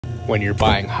When you're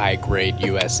buying high-grade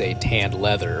USA tanned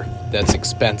leather that's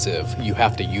expensive, you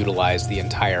have to utilize the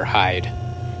entire hide.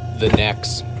 The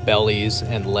necks, bellies,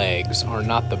 and legs are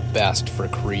not the best for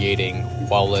creating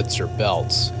wallets or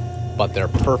belts, but they're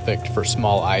perfect for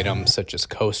small items such as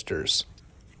coasters.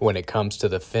 When it comes to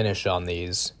the finish on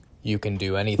these, you can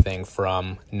do anything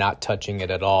from not touching it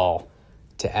at all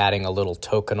to adding a little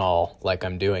Tokonole like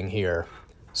I'm doing here.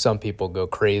 Some people go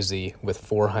crazy with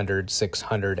 400,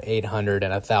 600, 800,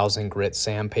 and 1,000 grit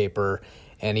sandpaper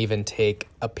and even take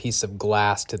a piece of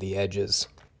glass to the edges.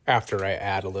 After I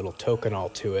add a little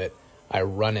Tokonole to it, I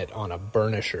run it on a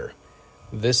burnisher.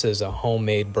 This is a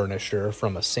homemade burnisher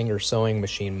from a Singer sewing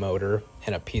machine motor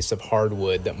and a piece of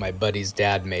hardwood that my buddy's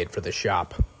dad made for the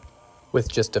shop. With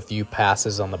just a few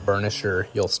passes on the burnisher,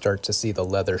 you'll start to see the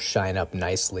leather shine up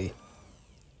nicely.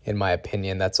 In my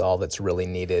opinion, that's all that's really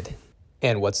needed.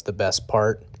 And what's the best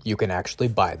part? You can actually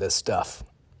buy this stuff.